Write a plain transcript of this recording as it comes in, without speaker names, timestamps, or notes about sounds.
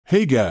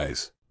Hey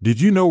guys,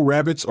 did you know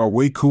rabbits are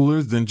way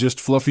cooler than just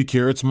fluffy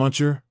carrots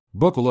muncher?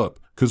 Buckle up,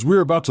 cause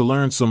we're about to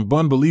learn some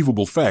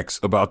bunbelievable facts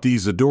about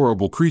these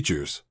adorable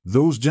creatures.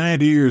 Those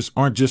giant ears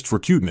aren't just for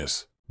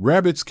cuteness.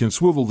 Rabbits can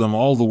swivel them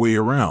all the way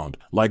around,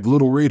 like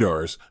little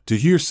radars, to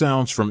hear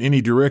sounds from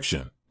any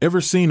direction.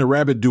 Ever seen a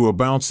rabbit do a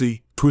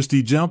bouncy,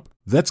 twisty jump?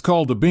 That's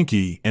called a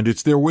binky, and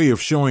it's their way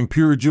of showing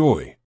pure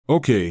joy.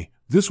 Okay,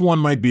 this one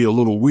might be a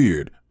little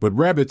weird, but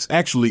rabbits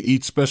actually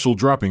eat special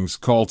droppings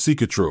called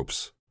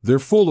cecotropes. They're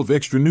full of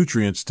extra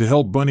nutrients to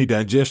help bunny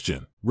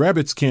digestion.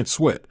 Rabbits can't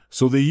sweat,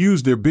 so they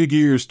use their big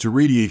ears to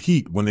radiate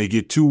heat when they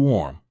get too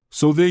warm.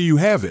 So there you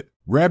have it.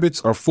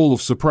 Rabbits are full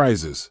of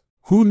surprises.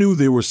 Who knew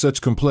they were such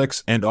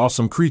complex and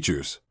awesome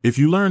creatures? If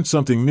you learned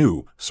something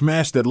new,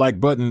 smash that like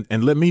button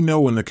and let me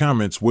know in the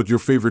comments what your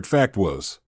favorite fact was.